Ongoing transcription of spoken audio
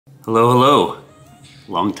Hello, hello.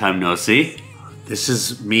 Long time no see. This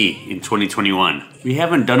is me in 2021. We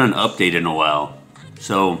haven't done an update in a while.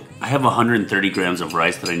 So I have 130 grams of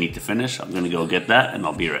rice that I need to finish. I'm gonna go get that and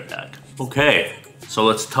I'll be right back. Okay, so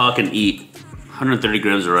let's talk and eat. 130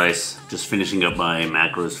 grams of rice, just finishing up my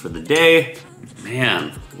macros for the day.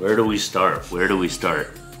 Man, where do we start? Where do we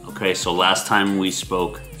start? Okay, so last time we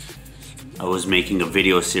spoke, I was making a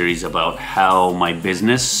video series about how my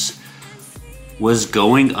business was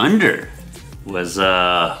going under, was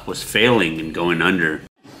failing and going under.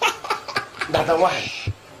 Dada, why?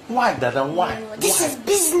 Why, Dada, why? This is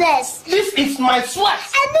business. This is my sweat.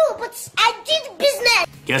 I know, but I did business.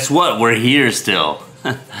 Guess what? We're here still.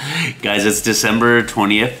 Guys, it's December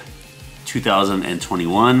 20th,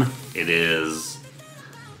 2021. It is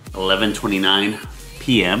 11:29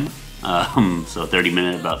 p.m. So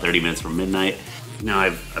about 30 minutes from midnight. Now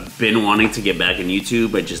I've been wanting to get back in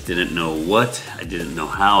YouTube. I just didn't know what. I didn't know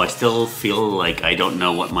how. I still feel like I don't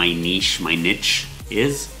know what my niche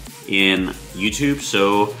is in YouTube.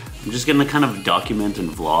 So I'm just gonna kind of document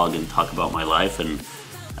and vlog and talk about my life, and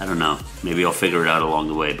I don't know, maybe I'll figure it out along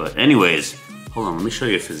the way. But anyways, hold on, let me show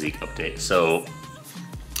you a physique update. So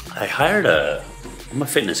I'm a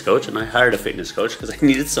fitness coach, and I hired a fitness coach because I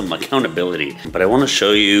needed some accountability. But I want to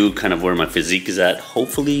show you kind of where my physique is at.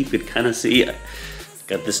 Hopefully you could kind of see. I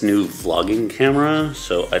got this new vlogging camera,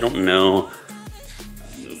 so I don't know.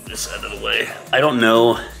 Move this out of the way. I don't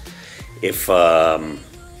know if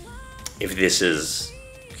this is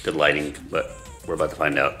good lighting, but we're about to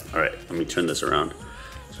find out. All right, let me turn this around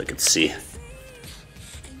so I can see.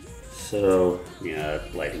 So yeah,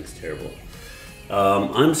 lighting's terrible.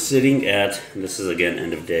 I'm sitting at, this is again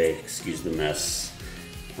end of day, excuse the mess.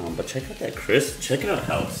 But check out that check out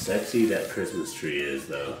how sexy that Christmas tree is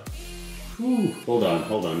though. Whew, hold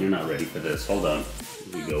on, you're not ready for this, hold on.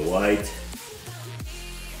 We go white,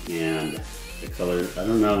 and the color, I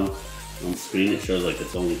don't know, on screen it shows like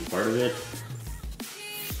it's only part of it.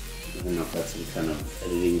 I don't know if that's some kind of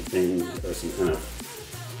editing thing or some kind of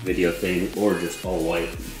video thing, or just all white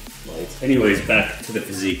lights. Anyways, back to the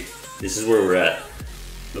physique. This is where we're at.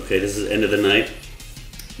 Okay, this is end of the night.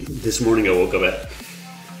 This morning I woke up at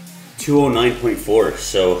 209.4.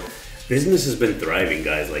 So business has been thriving,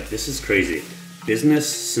 guys. Like, this is crazy. Business,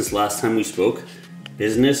 since last time we spoke,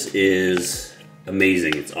 business is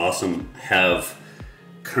amazing. It's awesome.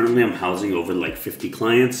 Currently I'm housing over like 50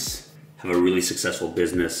 clients. Have a really successful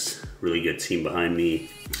business, really good team behind me.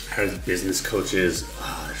 I have business coaches.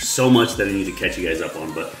 There's so much that I need to catch you guys up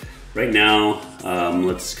on, but right now,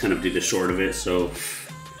 let's kind of do the short of it. So,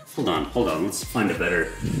 hold on, let's find a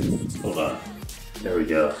better, hold on. There we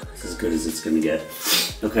go, it's as good as it's gonna get.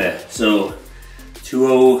 Okay, so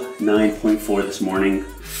 209.4 this morning.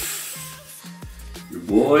 Your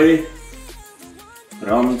boy put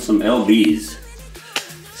on some LBs.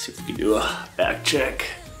 Let's see if we can do a back check.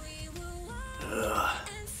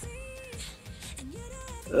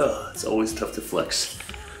 It's always tough to flex.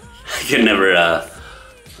 I can never,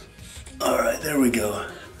 all right, there we go.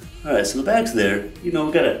 All right, so the back's there. You know,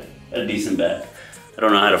 we got a decent back. I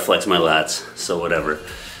don't know how to flex my lats, so whatever.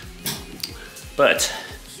 But,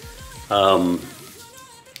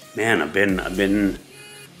 man, I've been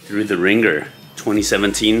through the ringer.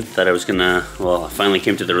 2017, thought I was gonna, well, I finally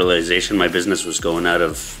came to the realization my business was going out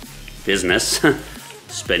of business,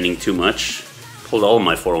 spending too much. Pulled all of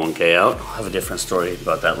my 401k out. I'll have a different story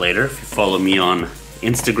about that later. If you follow me on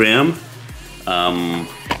Instagram,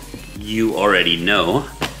 you already know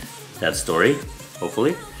that story,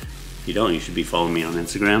 hopefully. If you don't, you should be following me on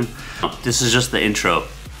Instagram. This is just the intro.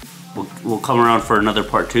 We'll come around for another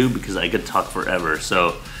part 2 because I could talk forever.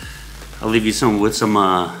 So I'll leave you with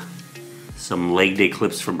some leg day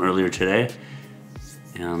clips from earlier today.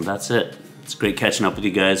 And that's it. It's great catching up with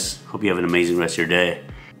you guys. Hope you have an amazing rest of your day.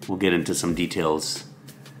 We'll get into some details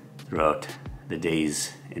throughout the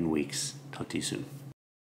days and weeks. Talk to you soon.